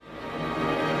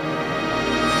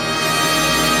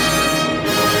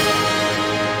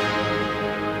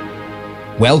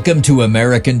Welcome to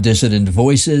American Dissident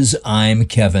Voices. I'm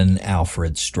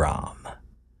Alfred Strom.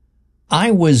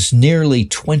 I was nearly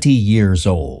 20 years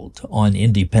old on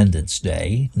Independence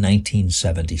Day,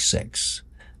 1976,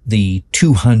 the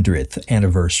 200th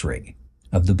anniversary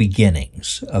of the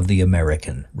beginnings of the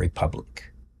American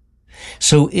Republic.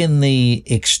 So in the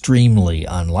extremely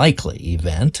unlikely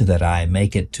event that I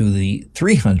make it to the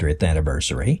 300th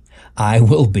anniversary, I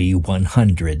will be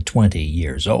 120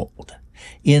 years old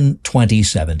in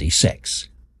 2076,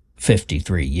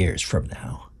 53 years from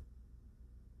now.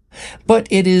 But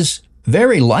it is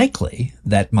very likely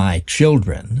that my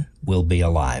children will be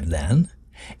alive then,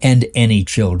 and any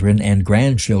children and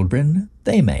grandchildren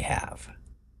they may have.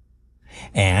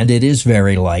 And it is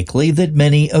very likely that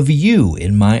many of you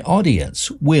in my audience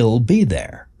will be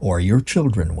there, or your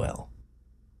children will.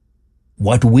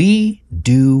 What we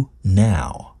do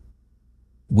now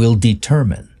will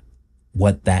determine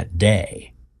what that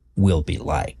day will be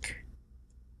like.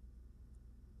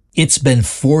 It's been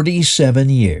 47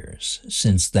 years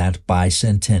since that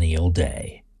bicentennial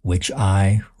day, which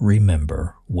I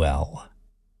remember well.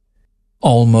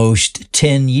 Almost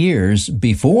 10 years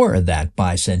before that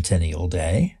bicentennial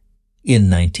day, in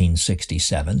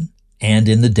 1967, and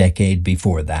in the decade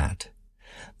before that,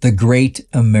 the great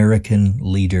American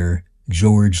leader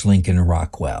George Lincoln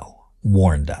Rockwell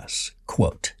warned us,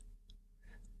 quote,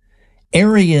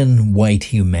 "Aryan white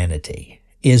humanity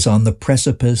is on the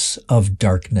precipice of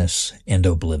darkness and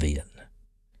oblivion.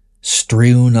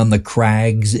 Strewn on the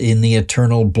crags in the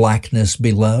eternal blackness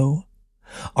below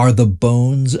are the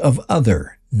bones of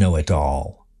other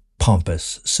know-it-all,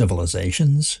 pompous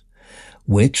civilizations,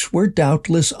 which were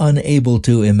doubtless unable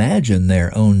to imagine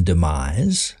their own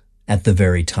demise at the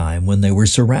very time when they were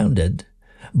surrounded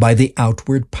by the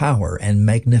outward power and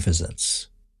magnificence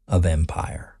of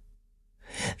empire.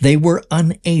 They were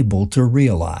unable to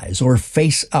realize or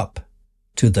face up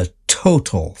to the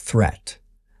total threat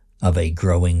of a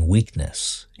growing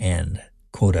weakness and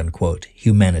quote-unquote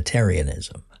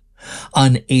humanitarianism,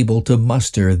 unable to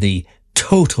muster the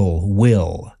total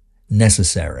will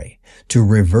necessary to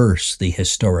reverse the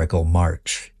historical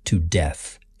march to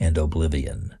death and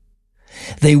oblivion.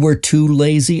 They were too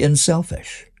lazy and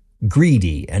selfish,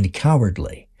 greedy and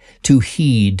cowardly to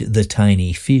heed the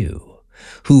tiny few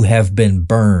who have been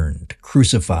burned,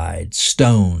 crucified,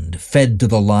 stoned, fed to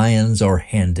the lions, or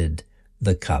handed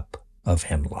the cup of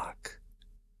hemlock.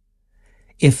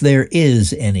 If there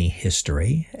is any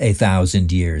history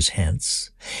 1,000 years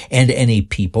hence, and any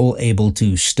people able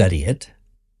to study it,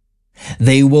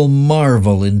 they will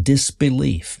marvel in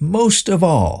disbelief, most of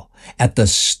all, at the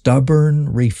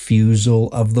stubborn refusal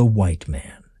of the white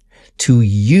man to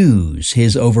use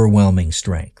his overwhelming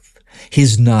strength,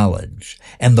 his knowledge,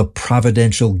 and the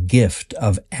providential gift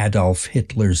of Adolf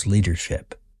Hitler's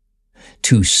leadership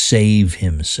to save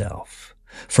himself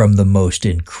from the most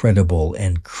incredible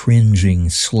and cringing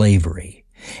slavery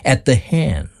at the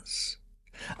hands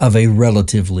of a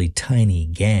relatively tiny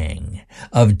gang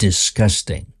of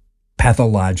disgusting,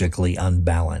 pathologically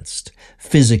unbalanced,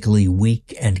 physically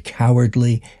weak and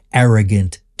cowardly,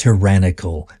 arrogant,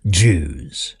 tyrannical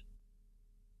Jews.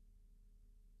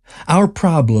 Our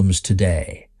problems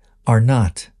today are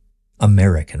not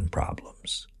American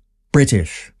problems,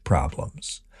 British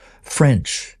problems,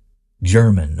 French,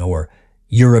 German, or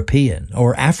European,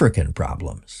 or African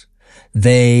problems.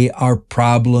 They are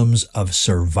problems of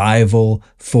survival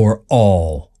for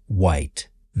all white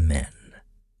men."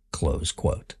 Close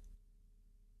quote.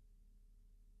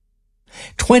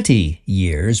 20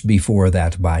 years before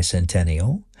that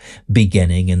bicentennial,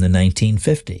 beginning in the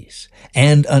 1950s,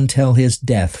 and until his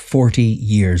death 40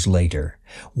 years later,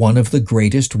 one of the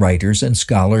greatest writers and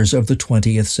scholars of the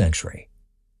 20th century,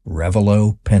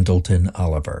 Revelo Pendleton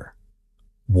Oliver,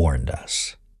 warned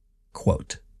us,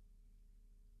 quote,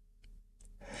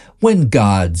 "When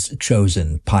God's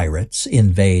chosen pirates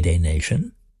invade a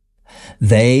nation,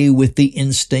 they, with the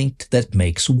instinct that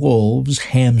makes wolves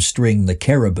hamstring the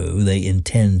caribou they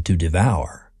intend to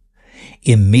devour,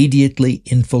 immediately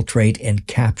infiltrate and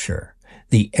capture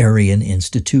the Aryan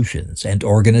institutions and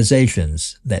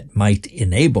organizations that might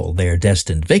enable their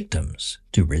destined victims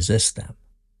to resist them.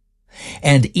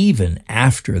 And even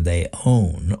after they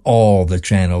own all the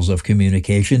channels of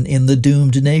communication in the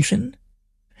doomed nation,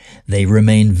 they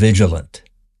remain vigilant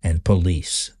and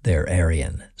police their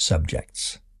Aryan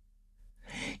subjects.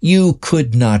 You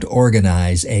could not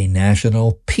organize a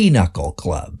national pinochle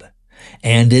club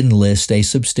and enlist a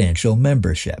substantial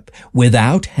membership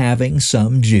without having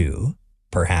some Jew,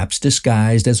 perhaps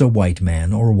disguised as a white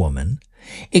man or woman,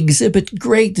 exhibit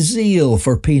great zeal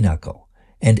for pinochle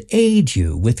and aid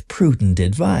you with prudent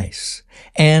advice,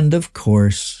 and, of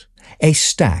course, a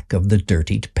stack of the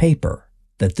dirtied paper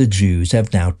that the Jews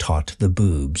have now taught the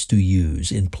boobs to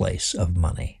use in place of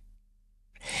money.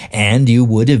 And you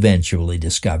would eventually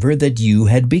discover that you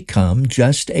had become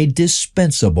just a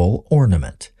dispensable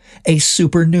ornament, a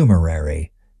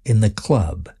supernumerary in the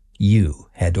club you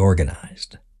had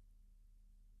organized.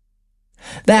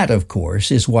 That, of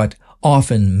course, is what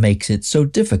often makes it so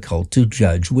difficult to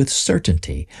judge with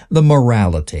certainty the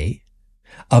morality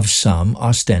of some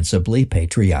ostensibly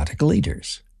patriotic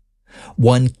leaders.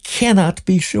 One cannot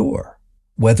be sure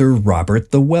whether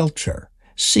Robert the Welcher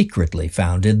secretly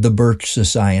founded the Birch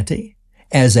Society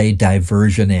as a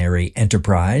diversionary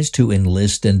enterprise to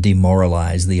enlist and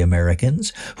demoralize the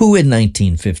Americans, who in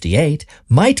 1958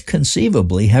 might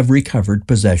conceivably have recovered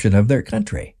possession of their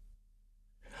country.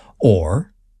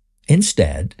 Or,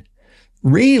 instead,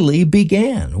 really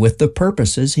began with the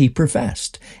purposes he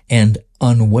professed and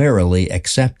unwarily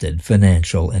accepted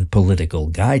financial and political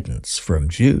guidance from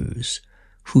Jews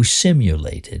who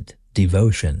simulated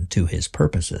devotion to his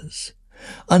purposes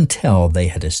until they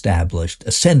had established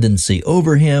ascendancy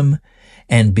over him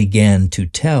and began to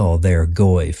tell their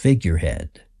Goy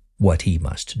figurehead what he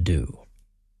must do.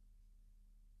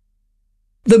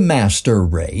 The master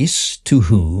race, to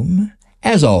whom,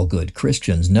 as all good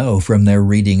Christians know from their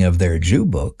reading of their Jew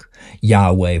book,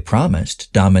 Yahweh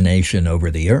promised domination over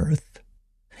the earth,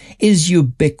 is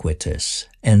ubiquitous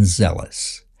and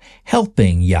zealous,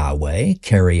 helping Yahweh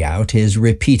carry out his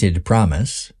repeated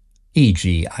promise,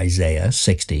 e.g. Isaiah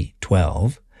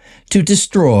 60:12, to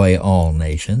destroy all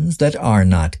nations that are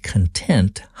not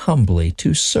content humbly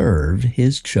to serve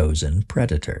his chosen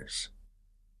predators.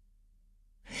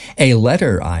 A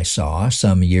letter I saw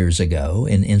some years ago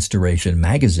in Inspiration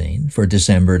magazine for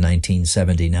December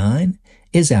 1979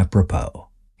 is apropos.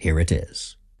 Here it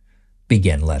is.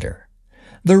 Begin letter.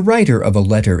 The writer of a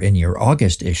letter in your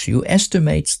August issue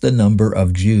estimates the number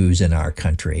of Jews in our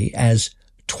country as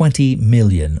 20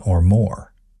 million or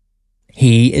more.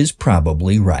 He is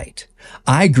probably right.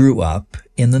 I grew up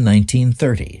in the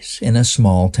 1930s in a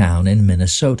small town in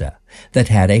Minnesota that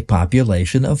had a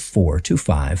population of 4,000 to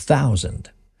 5,000.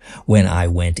 When I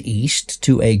went east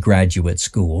to a graduate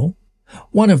school,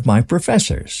 one of my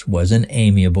professors was an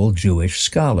amiable Jewish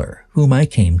scholar whom I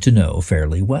came to know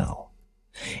fairly well.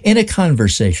 In a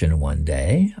conversation one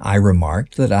day, I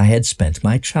remarked that I had spent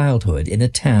my childhood in a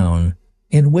town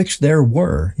in which there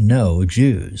were no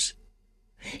Jews.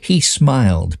 He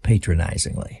smiled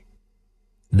patronizingly.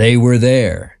 "They were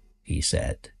there," he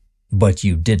said, "but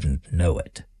you didn't know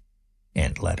it."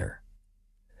 End letter.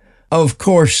 Of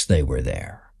course they were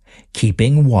there,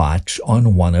 keeping watch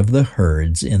on one of the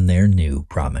herds in their new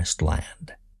promised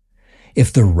land.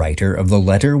 If the writer of the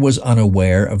letter was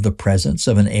unaware of the presence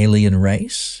of an alien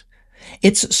race,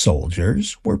 its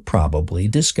soldiers were probably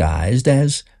disguised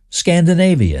as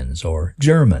Scandinavians or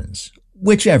Germans,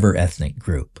 whichever ethnic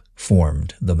group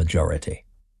formed the majority.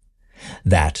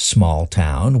 That small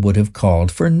town would have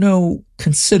called for no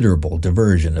considerable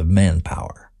diversion of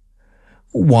manpower.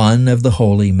 One of the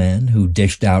holy men who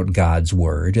dished out God's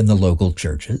word in the local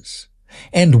churches,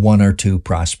 and one or two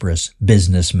prosperous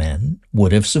businessmen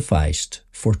would have sufficed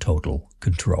for total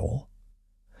control.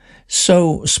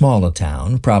 So small a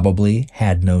town probably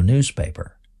had no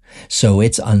newspaper, so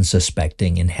its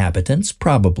unsuspecting inhabitants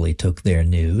probably took their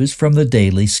news from the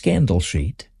daily scandal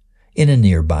sheet in a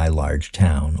nearby large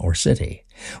town or city,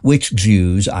 which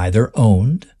Jews either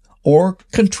owned or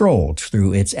controlled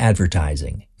through its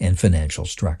advertising and financial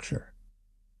structure.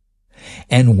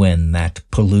 And when that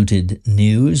polluted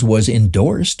news was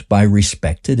endorsed by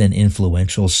respected and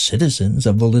influential citizens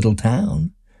of the little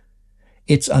town,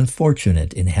 its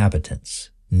unfortunate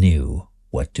inhabitants knew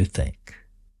what to think.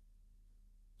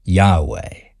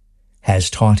 Yahweh has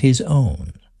taught his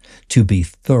own to be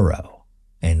thorough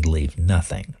and leave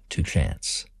nothing to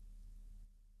chance.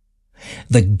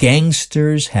 The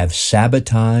gangsters have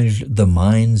sabotaged the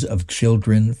minds of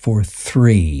children for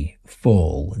 3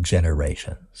 full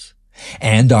generations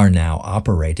and are now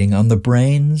operating on the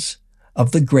brains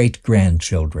of the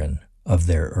great-grandchildren of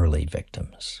their early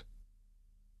victims.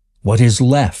 What is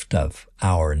left of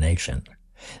our nation,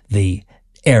 the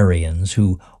Aryans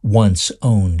who once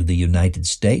owned the United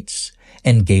States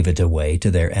and gave it away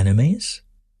to their enemies,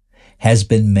 has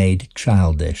been made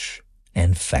childish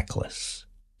and feckless,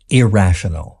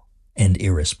 irrational and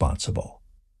irresponsible.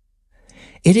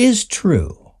 It is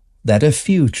true that a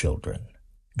few children,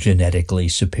 genetically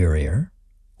superior,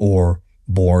 or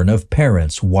born of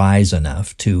parents wise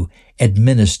enough to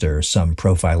administer some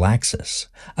prophylaxis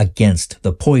against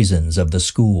the poisons of the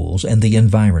schools and the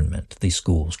environment the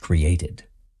schools created,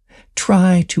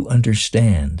 try to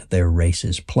understand their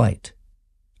race's plight,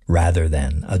 rather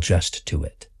than adjust to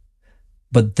it.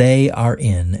 But they are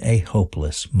in a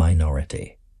hopeless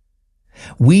minority.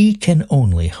 We can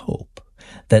only hope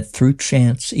that through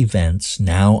chance events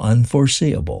now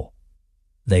unforeseeable,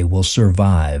 they will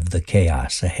survive the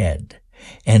chaos ahead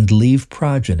and leave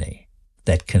progeny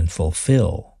that can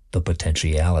fulfill the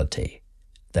potentiality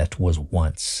that was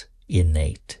once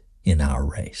innate in our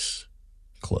race.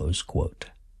 Close quote.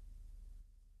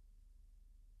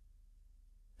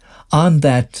 On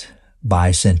that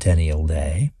bicentennial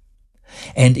day,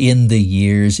 and in the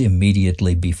years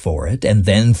immediately before it, and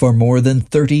then for more than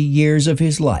 30 years of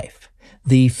his life,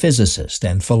 the physicist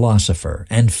and philosopher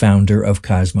and founder of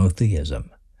cosmotheism,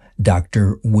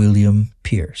 Dr. William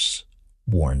Pierce,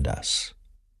 warned us,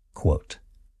 quote,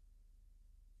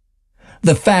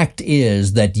 "The fact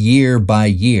is that year by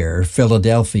year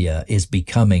Philadelphia is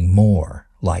becoming more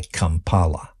like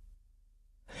Kampala.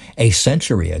 A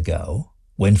century ago,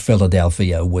 when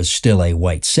Philadelphia was still a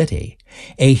white city,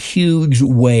 a huge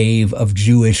wave of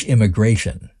Jewish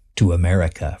immigration to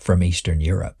America from Eastern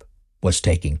Europe was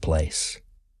taking place.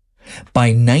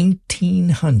 By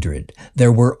 1900,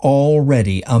 there were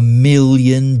already 1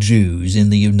 million Jews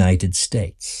in the United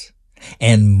States,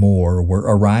 and more were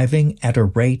arriving at a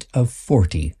rate of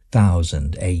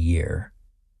 40,000 a year.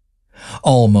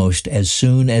 Almost as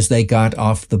soon as they got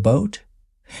off the boat,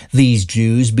 these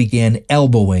Jews began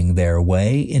elbowing their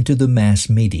way into the mass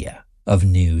media of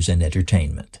news and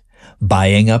entertainment,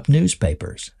 buying up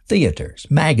newspapers, theaters,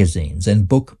 magazines, and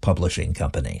book publishing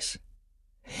companies.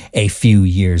 A few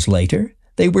years later,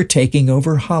 they were taking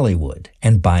over Hollywood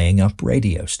and buying up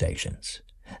radio stations,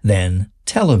 then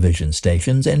television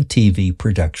stations and TV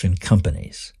production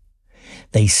companies.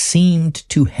 They seemed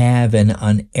to have an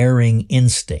unerring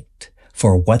instinct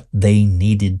for what they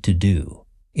needed to do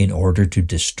in order to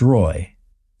destroy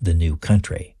the new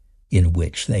country in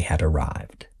which they had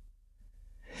arrived.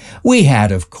 We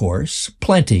had, of course,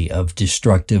 plenty of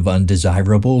destructive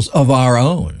undesirables of our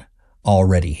own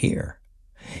already here.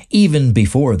 Even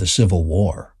before the Civil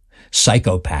War,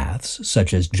 psychopaths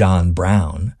such as John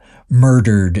Brown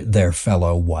murdered their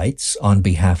fellow whites on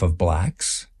behalf of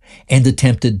blacks and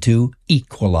attempted to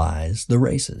equalize the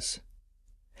races.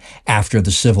 After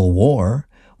the Civil War,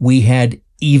 we had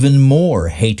even more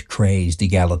hate-crazed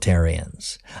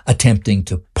egalitarians attempting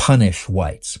to punish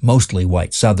whites, mostly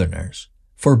white Southerners,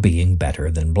 for being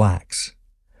better than blacks.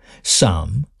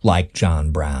 Some, like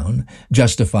John Brown,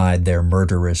 justified their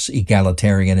murderous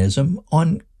egalitarianism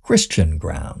on Christian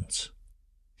grounds.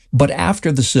 But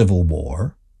after the Civil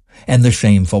War and the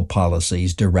shameful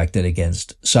policies directed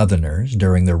against Southerners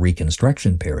during the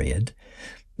Reconstruction period,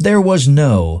 there was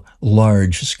no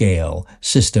large-scale,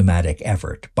 systematic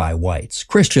effort by whites,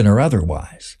 Christian or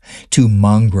otherwise, to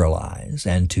mongrelize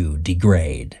and to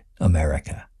degrade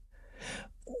America.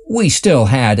 We still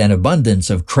had an abundance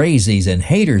of crazies and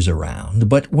haters around,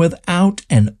 but without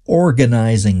an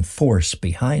organizing force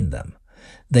behind them,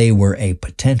 they were a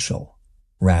potential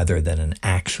rather than an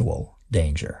actual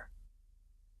danger.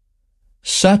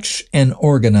 Such an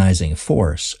organizing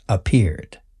force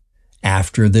appeared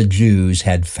after the Jews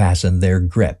had fastened their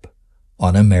grip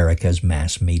on America's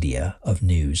mass media of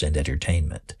news and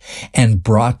entertainment and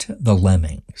brought the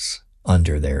lemmings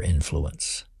under their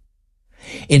influence.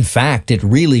 In fact, it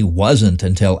really wasn't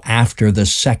until after the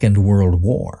Second World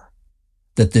War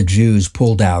that the Jews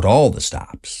pulled out all the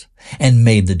stops and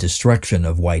made the destruction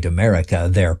of white America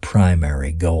their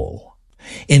primary goal,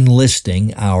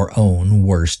 enlisting our own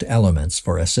worst elements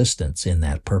for assistance in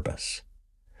that purpose.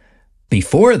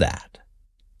 Before that,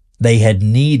 they had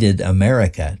needed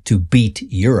America to beat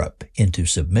Europe into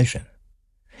submission.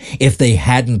 If they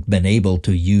hadn't been able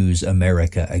to use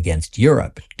America against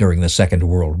Europe during the Second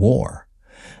World War,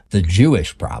 the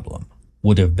Jewish problem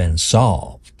would have been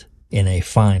solved in a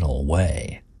final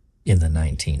way in the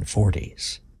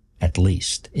 1940s, at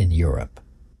least in Europe.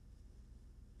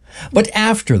 But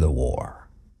after the war,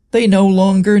 they no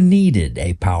longer needed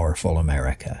a powerful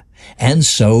America, and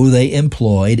so they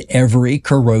employed every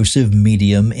corrosive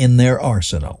medium in their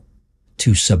arsenal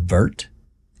to subvert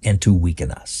and to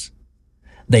weaken us.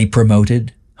 They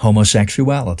promoted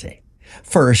homosexuality,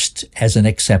 first as an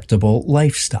acceptable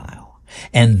lifestyle,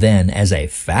 and then as a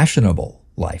fashionable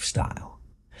lifestyle.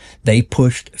 They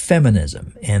pushed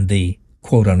feminism and the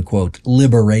quote-unquote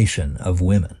liberation of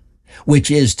women,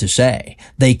 which is to say,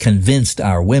 they convinced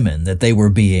our women that they were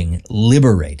being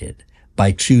liberated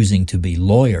by choosing to be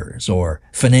lawyers or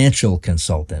financial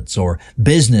consultants or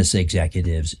business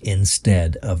executives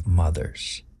instead of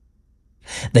mothers.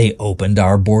 They opened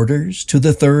our borders to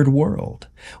the Third World,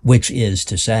 which is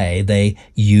to say they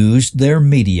used their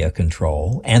media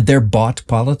control and their bought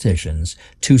politicians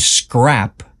to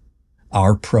scrap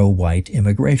our pro-white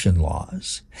immigration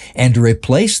laws and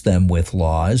replace them with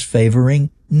laws favoring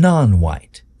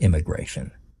non-white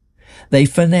immigration. They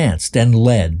financed and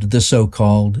led the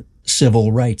so-called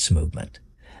civil rights movement.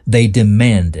 They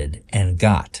demanded and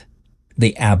got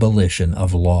the abolition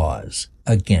of laws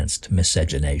against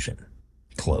miscegenation.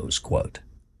 Close quote.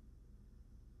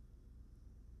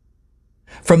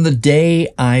 From the day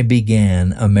I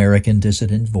began American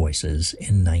Dissident Voices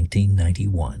in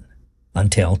 1991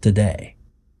 until today,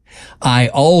 I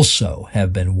also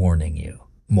have been warning you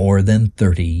more than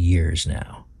 30 years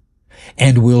now,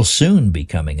 and will soon be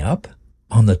coming up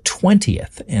on the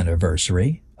 20th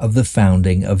anniversary of the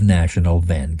founding of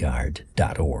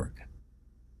nationalvanguard.org.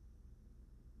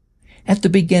 At the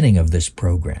beginning of this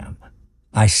program,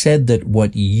 I said that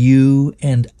what you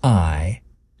and I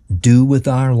do with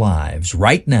our lives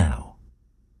right now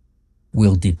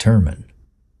will determine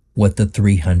what the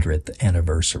 300th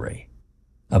anniversary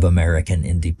of American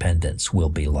independence will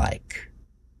be like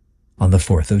on the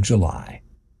 4th of July,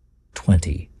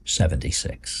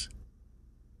 2076.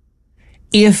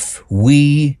 If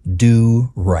we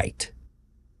do right,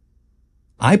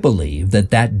 I believe that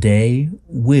that day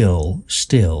will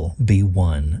still be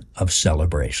one of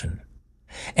celebration,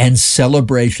 and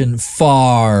celebration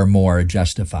far more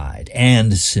justified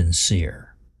and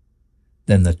sincere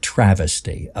than the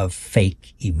travesty of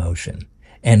fake emotion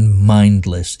and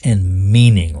mindless and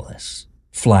meaningless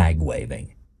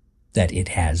flag-waving that it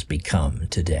has become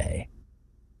today.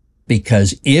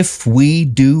 Because if we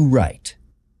do right,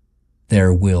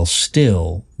 there will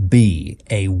still be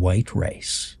a white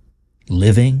race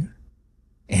living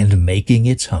and making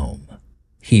its home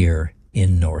here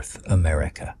in North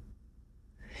America.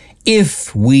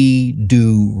 If we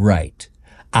do right,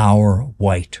 our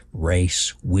white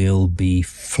race will be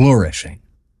flourishing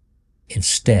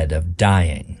instead of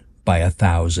dying by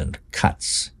 1,000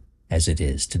 cuts as it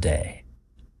is today.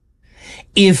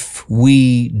 If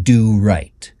we do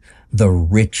right, the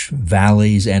rich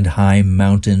valleys and high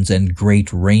mountains and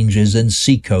great ranges and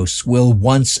seacoasts will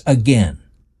once again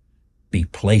be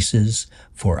places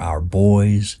for our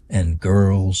boys and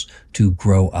girls to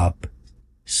grow up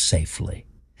safely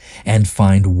and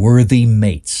find worthy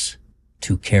mates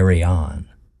to carry on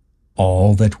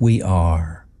all that we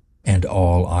are and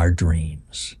all our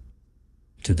dreams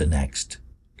to the next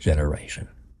generation.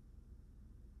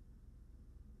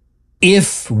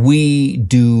 If we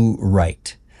do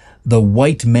right, the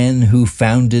white men who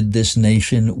founded this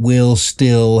nation will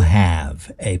still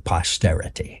have a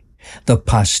posterity, the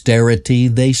posterity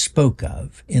they spoke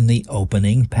of in the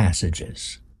opening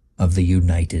passages of the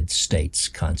United States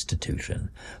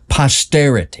Constitution.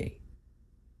 Posterity,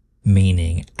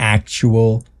 meaning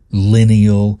actual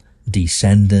lineal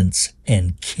descendants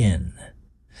and kin,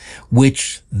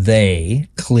 which they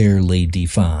clearly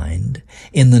defined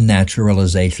in the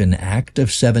Naturalization Act of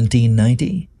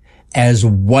 1790 as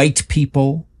white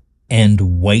people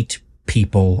and white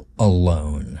people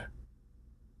alone.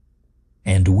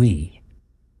 And we,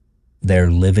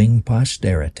 their living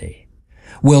posterity,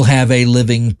 will have a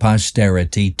living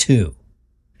posterity too.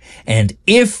 And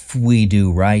if we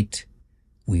do right,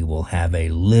 we will have a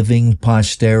living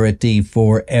posterity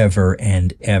forever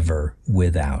and ever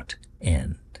without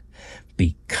end,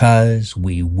 because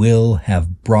we will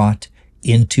have brought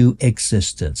into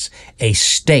existence a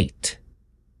state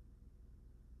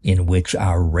in which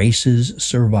our race's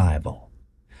survival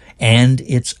and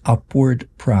its upward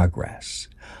progress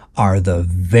are the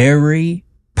very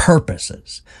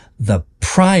purposes, the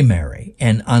primary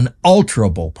and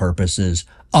unalterable purposes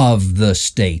of the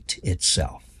state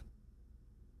itself.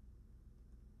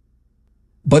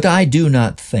 But I do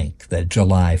not think that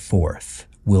July 4th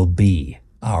will be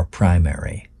our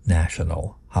primary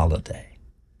national holiday.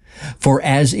 For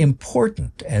as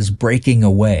important as breaking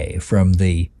away from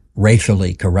the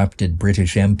racially corrupted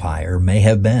British Empire may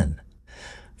have been,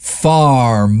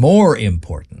 far more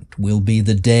important will be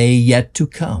the day yet to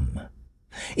come,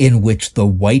 in which the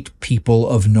white people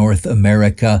of North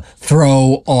America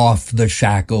throw off the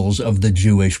shackles of the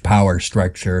Jewish power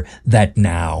structure that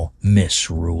now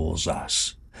misrules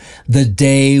us. The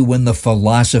day when the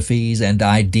philosophies and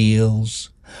ideals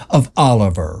of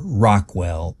Oliver,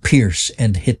 Rockwell, Pierce,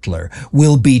 and Hitler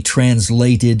will be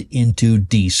translated into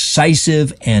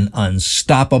decisive and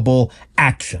unstoppable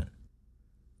action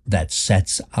that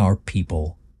sets our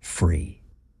people free.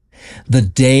 The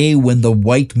day when the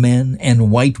white men and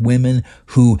white women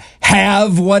who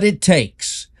have what it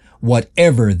takes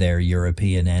whatever their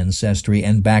European ancestry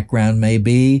and background may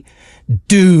be,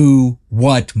 do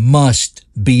what must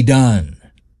be done,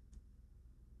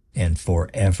 and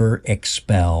forever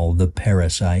expel the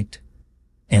parasite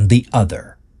and the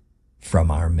other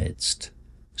from our midst,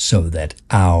 so that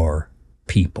our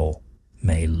people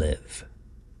may live.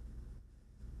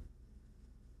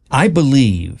 I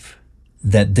believe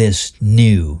that this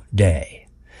new day,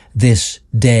 this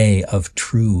day of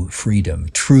true freedom,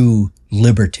 true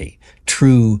liberty,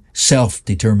 true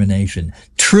self-determination,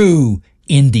 true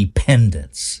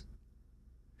independence,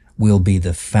 will be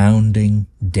the founding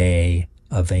day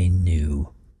of a new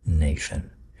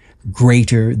nation,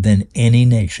 greater than any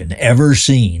nation ever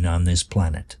seen on this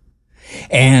planet.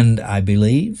 And I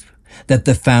believe that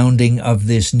the founding of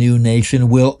this new nation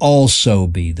will also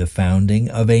be the founding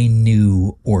of a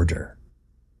new order,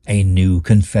 a new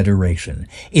confederation,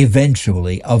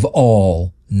 eventually of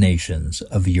all nations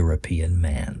of European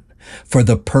man, for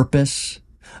the purpose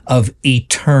of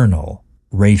eternal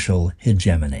racial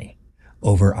hegemony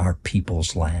over our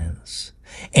people's lands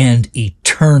and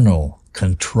eternal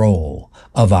control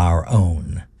of our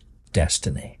own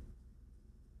destiny.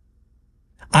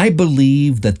 I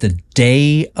believe that the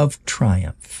day of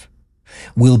triumph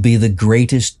will be the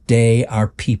greatest day our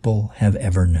people have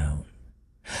ever known.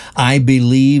 I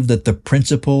believe that the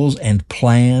principles and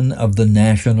plan of the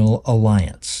National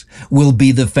Alliance will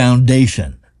be the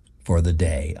foundation for the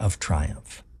day of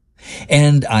triumph.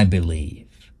 And I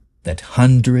believe that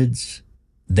hundreds,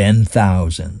 then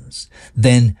thousands,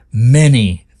 then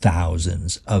many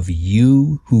thousands of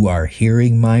you who are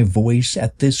hearing my voice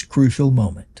at this crucial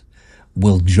moment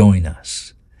will join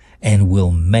us and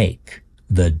will make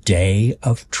the day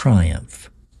of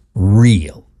triumph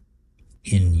real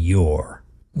in your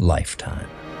lifetime.